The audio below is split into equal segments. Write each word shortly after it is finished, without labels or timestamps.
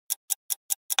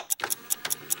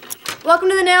Welcome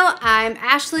to the Know, I'm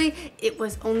Ashley. It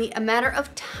was only a matter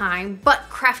of time, but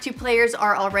crafty players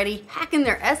are already hacking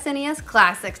their SNES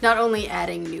classics, not only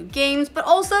adding new games, but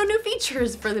also new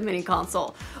features for the mini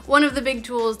console. One of the big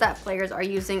tools that players are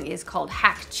using is called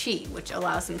Hack-Chi, which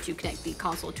allows them to connect the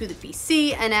console to the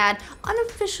PC and add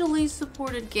unofficially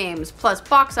supported games, plus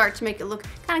box art to make it look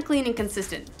kind of clean and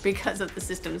consistent. Because of the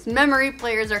system's memory,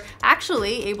 players are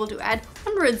actually able to add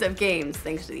hundreds of games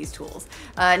thanks to these tools.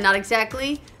 Not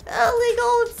exactly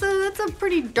illegal, so that's a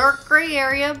pretty dark gray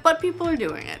area, but people are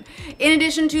doing it. In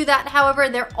addition to that, however,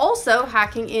 they're also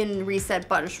hacking in reset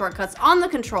button shortcuts on the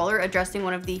controller, addressing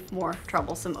one of the more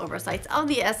troublesome oversights of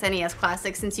the SNES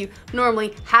Classic, since you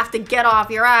normally have to get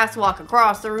off your ass, walk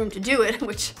across the room to do it,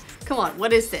 which, come on,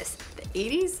 what is this? The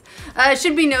 80s? It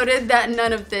should be noted that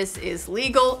none of this is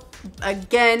legal,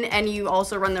 again, and you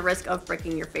also run the risk of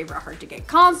breaking your favorite hard-to-get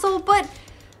console, but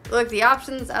look, the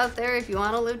option's out there if you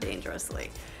want to live dangerously.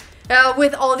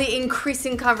 With all the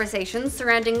increasing conversations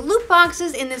surrounding loot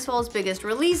boxes in this fall's biggest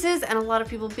releases, and a lot of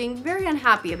people being very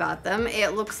unhappy about them,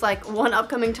 it looks like one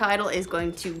upcoming title is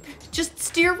going to just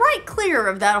steer right clear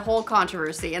of that whole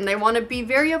controversy, and they want to be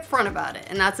very upfront about it,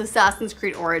 and that's Assassin's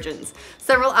Creed Origins.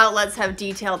 Several outlets have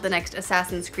detailed the next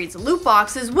Assassin's Creed's loot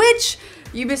boxes, which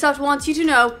Ubisoft wants you to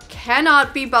know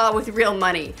cannot be bought with real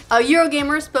money.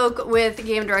 Eurogamer spoke with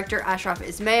game director Ashraf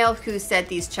Ismail, who said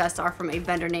these chests are from a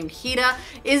vendor named Hida.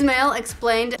 Ismail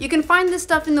explained, "You can find this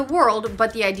stuff in the world,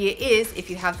 but the idea is, if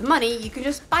you have the money, you can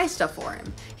just buy stuff for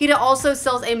him." Hida also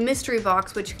sells a mystery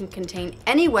box which can contain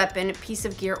any weapon, piece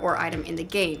of gear, or item in the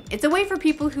game. It's a way for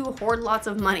people who hoard lots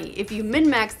of money, if you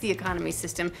min-max the economy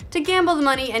system, to gamble the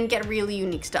money and get really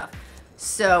unique stuff.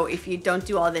 So if you don't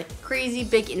do all the crazy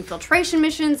big infiltration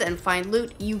missions and find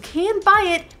loot, you can buy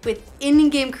it with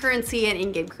in-game currency and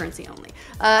in-game currency only.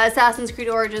 Assassin's Creed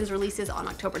Origins releases on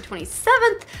October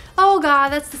 27th. Oh god,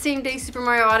 that's the same day Super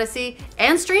Mario Odyssey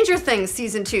and Stranger Things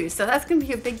Season 2, so that's gonna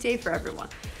be a big day for everyone.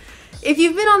 If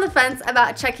you've been on the fence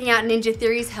about checking out Ninja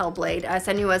Theory's Hellblade: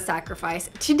 Senua's Sacrifice,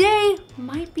 today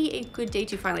might be a good day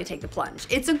to finally take the plunge.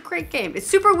 It's a great game. It's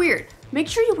super weird. Make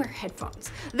sure you wear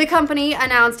headphones. The company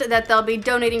announced that they'll be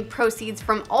donating proceeds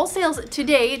from all sales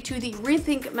today to the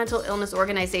Rethink Mental Illness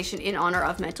organization in honor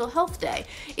of Mental Health Day.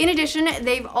 In addition,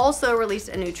 they've also released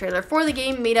a new trailer for the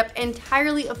game made up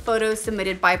entirely of photos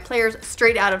submitted by players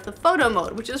straight out of the photo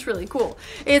mode, which is really cool.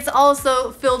 It's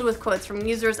also filled with quotes from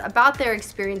users about their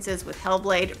experiences with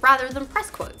Hellblade rather than press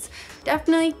quotes.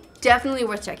 Definitely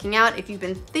worth checking out if you've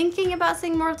been thinking about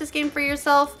seeing more of this game for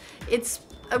yourself. It's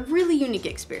a really unique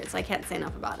experience. I can't say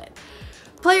enough about it.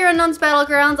 PlayerUnknown's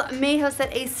Battlegrounds may have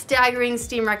set a staggering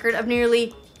Steam record of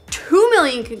nearly 2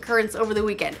 million concurrents over the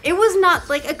weekend. It was not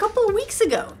like a couple of weeks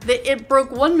ago that it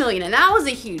broke 1 million, and that was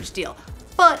a huge deal.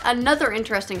 But another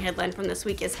interesting headline from this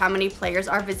week is how many players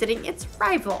are visiting its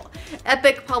rival.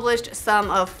 Epic published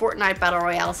some of Fortnite Battle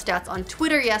Royale stats on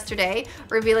Twitter yesterday,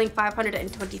 revealing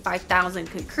 525,000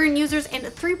 concurrent users and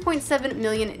 3.7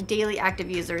 million daily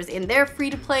active users in their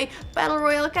free-to-play Battle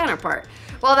Royale counterpart.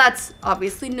 While that's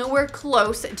obviously nowhere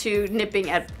close to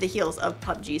nipping at the heels of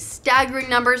PUBG's staggering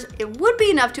numbers, it would be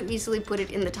enough to easily put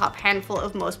it in the top handful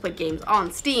of most played games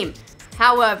on Steam.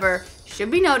 However,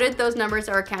 should be noted, those numbers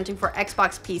are accounting for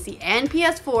Xbox, PC, and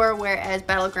PS4, whereas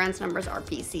Battlegrounds numbers are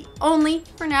PC only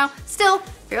for now. Still,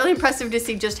 fairly impressive to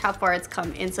see just how far it's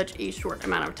come in such a short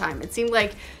amount of time. It seemed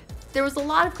like there was a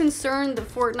lot of concern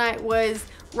that Fortnite was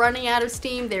running out of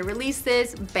steam. They released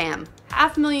this, bam,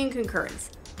 500,000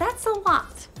 concurrents. That's a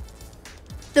lot.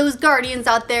 Those Guardians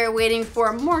out there waiting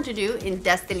for more to do in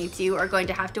Destiny 2 are going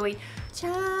to have to wait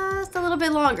just a little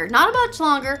bit longer. Not much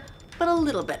longer, but a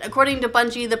little bit. According to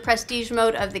Bungie, the prestige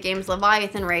mode of the game's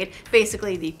Leviathan raid,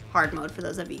 basically the hard mode for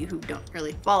those of you who don't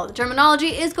really follow the terminology,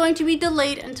 is going to be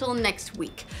delayed until next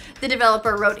week. The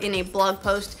developer wrote in a blog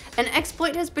post, "An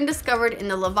exploit has been discovered in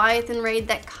the Leviathan raid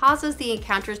that causes the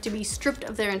encounters to be stripped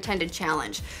of their intended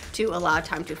challenge. To allow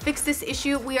time to fix this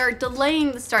issue, we are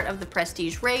delaying the start of the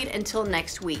prestige raid until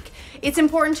next week. It's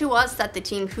important to us that the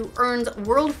team who earns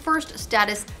world first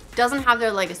status doesn't have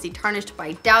their legacy tarnished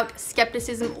by doubt,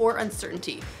 skepticism, or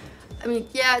uncertainty." I mean,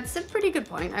 yeah, it's a pretty good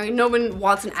point. I mean, no one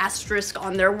wants an asterisk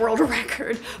on their world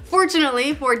record.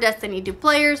 Fortunately for Destiny 2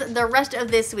 players, the rest of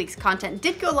this week's content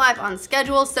did go live on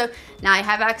schedule, so now I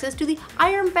have access to the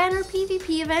Iron Banner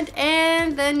PvP event,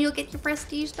 and then you'll get your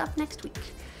prestige stuff next week.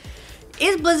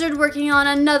 Is Blizzard working on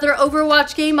another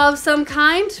Overwatch game of some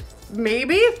kind?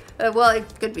 Maybe. Well,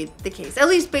 it could be the case, at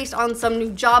least based on some new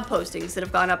job postings that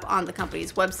have gone up on the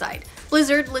company's website.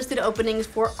 Blizzard listed openings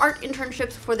for art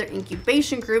internships for their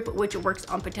incubation group, which works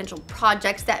on potential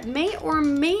projects that may or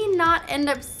may not end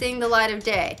up seeing the light of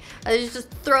day. Just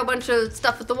throw a bunch of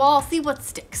stuff at the wall, see what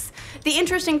sticks. The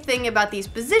interesting thing about these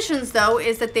positions, though,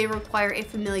 is that they require a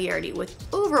familiarity with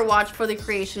Overwatch for the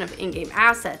creation of in-game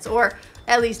assets, or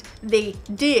at least they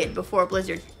did before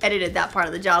Blizzard edited that part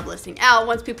of the job listing out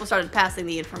once people started passing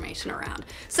the information around.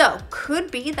 So,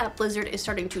 could be that Blizzard is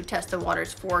starting to test the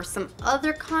waters for some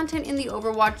other content in the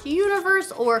Overwatch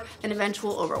universe, or an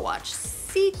eventual Overwatch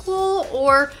sequel,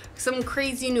 or some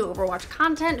crazy new Overwatch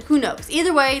content. Who knows?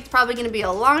 Either way, it's probably going to be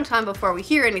a long time before we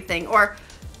hear anything, or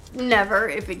never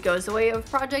if it goes the way of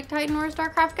Project Titan or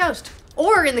StarCraft Ghost.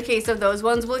 Or in the case of those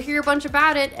ones, we'll hear a bunch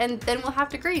about it and then we'll have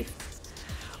to grieve.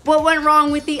 What went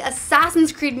wrong with the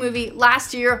Assassin's Creed movie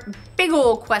last year? Big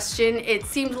ol' question. It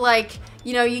seemed like,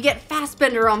 you know, you get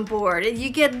Fassbender on board, you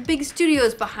get big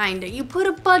studios behind it, you put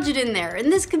a budget in there, and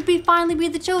this could finally be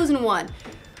the chosen one.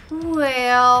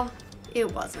 Well,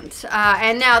 it wasn't.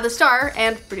 And now the star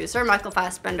and producer, Michael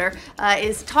Fassbender,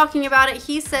 is talking about it.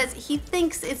 He says he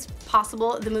thinks it's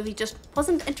possible the movie just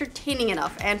wasn't entertaining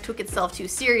enough and took itself too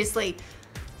seriously.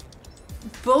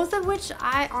 Both of which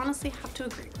I honestly have to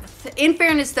agree with. In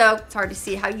fairness though, it's hard to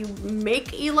see how you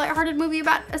make a lighthearted movie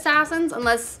about assassins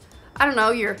unless, I don't know,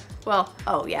 you're, well,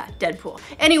 oh yeah, Deadpool.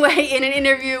 Anyway, in an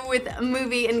interview with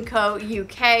Movie & Co.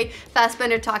 UK,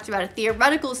 Fassbender talked about a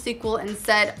theoretical sequel and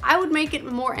said, I would make it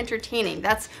more entertaining.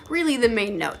 That's really the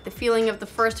main note. The feeling of the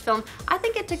first film, I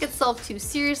think it took itself too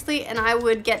seriously and I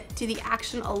would get to the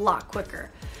action a lot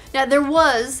quicker. Now, there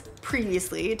was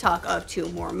previously talk of 2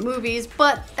 more movies,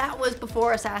 but that was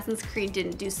before Assassin's Creed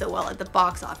didn't do so well at the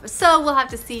box office, so we'll have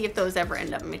to see if those ever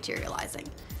end up materializing.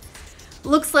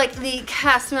 Looks like the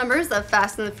cast members of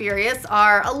Fast and the Furious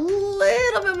are a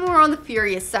little bit more on the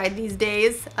furious side these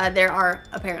days. There are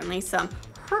apparently some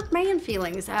hurt man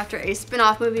feelings after a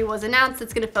spin-off movie was announced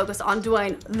that's going to focus on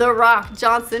Dwayne "The Rock"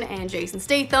 Johnson and Jason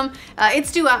Statham.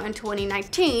 It's due out in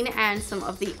 2019, and some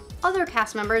of the other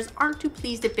cast members aren't too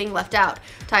pleased at being left out.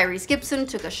 Tyrese Gibson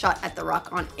took a shot at The Rock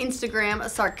on Instagram,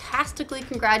 sarcastically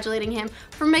congratulating him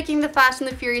for making the Fast and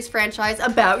the Furious franchise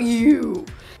about you.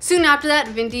 Soon after that,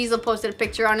 Vin Diesel posted a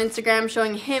picture on Instagram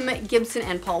showing him, Gibson,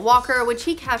 and Paul Walker, which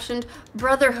he captioned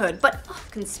 "Brotherhood," but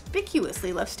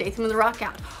conspicuously left Statham and The Rock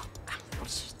out.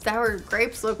 Sour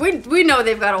grapes. Look, we know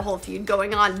they've got a whole feud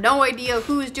going on. No idea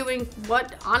who's doing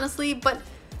what, honestly, but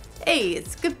hey,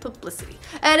 it's good publicity.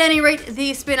 At any rate,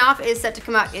 the spin-off is set to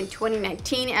come out in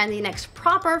 2019, and the next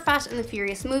proper Fast and the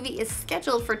Furious movie is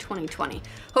scheduled for 2020.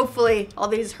 Hopefully, all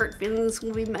these hurt feelings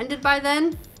will be mended by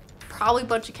then. Probably a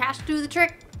bunch of cash to do the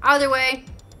trick. Either way,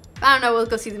 I don't know, we'll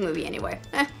go see the movie anyway.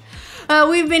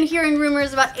 We've been hearing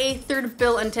rumors about a third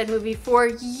Bill and Ted movie for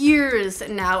years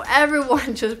now.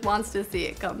 Everyone just wants to see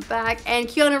it come back, and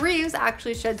Keanu Reeves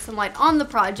actually shed some light on the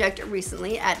project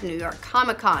recently at New York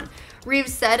Comic-Con.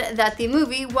 Reeves said that the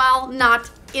movie, while not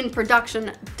in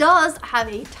production, does have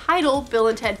a title, Bill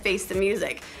and Ted Face the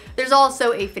Music. There's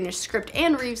also a finished script,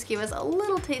 and Reeves gave us a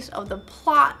little taste of the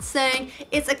plot, saying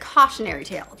it's a cautionary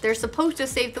tale. They're supposed to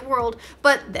save the world,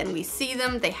 but then we see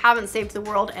them, they haven't saved the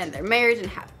world, and they're married and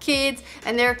have kids,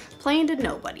 and they're playing to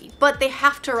nobody. But they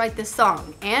have to write this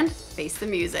song and face the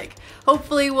music.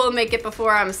 Hopefully we'll make it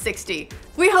before I'm 60.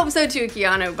 We hope so too,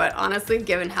 Keanu, but honestly,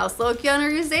 given how slow Keanu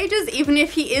Reeves ages, even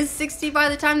if he is 60 by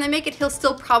the time they make it, he'll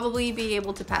still probably be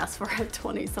able to pass for a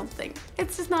 20-something.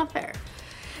 It's just not fair.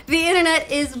 The internet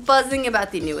is buzzing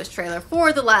about the newest trailer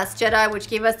for The Last Jedi, which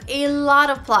gave us a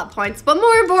lot of plot points, but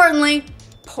more importantly,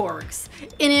 porgs.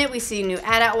 In it, we see new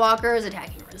AT-AT walkers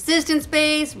attacking Resistance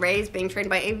base, Rey's being trained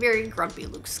by a very grumpy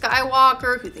Luke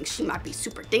Skywalker who thinks she might be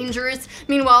super dangerous.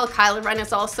 Meanwhile, Kylo Ren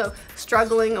is also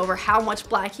struggling over how much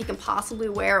black he can possibly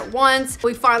wear at once.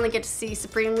 We finally get to see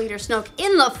Supreme Leader Snoke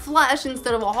in the flesh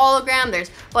instead of a hologram. There's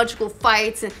a bunch of cool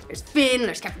fights, and there's Finn,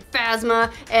 there's Captain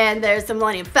Phasma, and there's the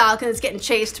Millennium Falcon that's getting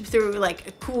chased through like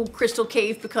a cool crystal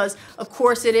cave because of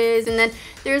course it is. And then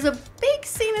there's a big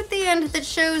scene at the end that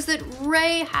shows that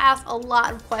Rey has a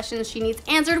lot of questions she needs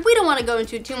answered. We don't want to go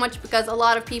into it too much because a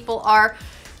lot of people are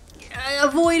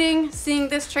avoiding seeing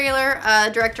this trailer.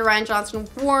 Director Rian Johnson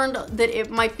warned that it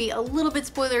might be a little bit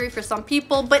spoilery for some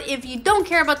people, but if you don't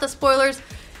care about the spoilers,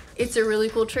 it's a really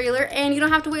cool trailer and you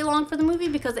don't have to wait long for the movie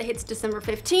because it hits December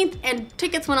 15th and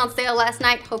tickets went on sale last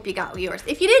night. Hope you got yours.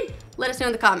 If you did, let us know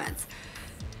in the comments.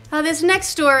 This next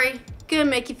story gonna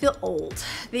make you feel old.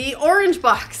 The Orange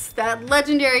Box, that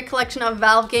legendary collection of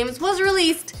Valve games, was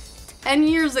released 10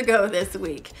 years ago this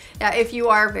week. Now, if you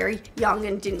are very young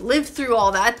and didn't live through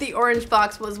all that, the Orange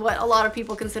Box was what a lot of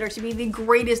people consider to be the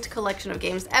greatest collection of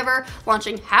games ever,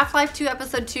 launching Half-Life 2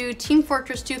 Episode 2, Team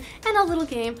Fortress 2, and a little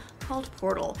game called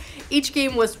Portal. Each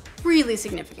game was really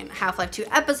significant. Half-Life 2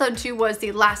 Episode 2 was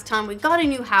the last time we got a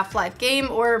new Half-Life game,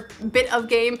 or bit of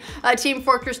game. Team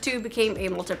Fortress 2 became a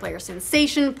multiplayer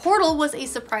sensation. Portal was a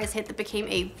surprise hit that became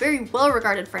a very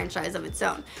well-regarded franchise of its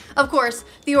own. Of course,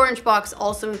 the Orange Box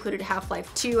also included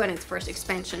Half-Life 2 and its first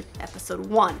expansion, Episode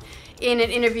 1. In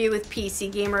an interview with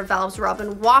PC Gamer, Valve's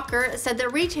Robin Walker said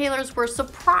that retailers were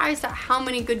surprised at how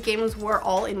many good games were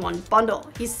all in one bundle.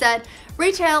 He said,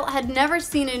 "Retail had never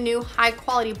seen a new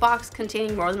high-quality box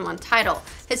containing more than one title.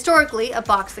 Historically, a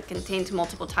box that contained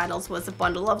multiple titles was a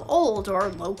bundle of old or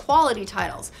low-quality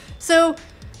titles." So,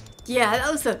 yeah,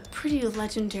 that was a pretty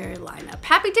legendary lineup.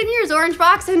 Happy 10 years, Orange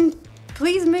Box, and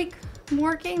please make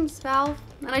more games, Valve.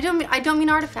 And I don't mean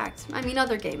Artifact, I mean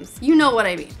other games. You know what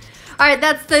I mean. Alright,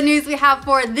 that's the news we have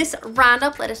for this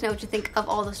roundup. Let us know what you think of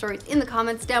all the stories in the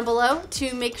comments down below.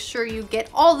 To make sure you get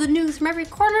all the news from every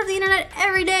corner of the internet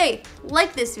every day,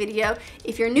 like this video.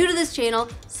 If you're new to this channel,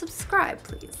 subscribe,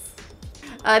 please.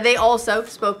 They also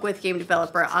spoke with game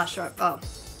developer Ashraf.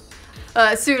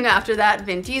 Soon after that,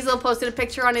 Vin Diesel posted a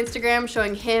picture on Instagram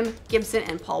showing him, Gibson,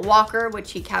 and Paul Walker,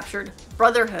 which he captured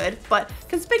Brotherhood, but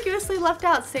conspicuously left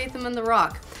out Statham and The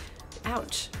Rock.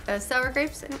 Ouch. Sour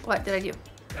grapes? What did I do?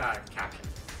 Captured.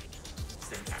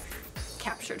 Captured.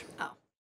 Captured. Oh.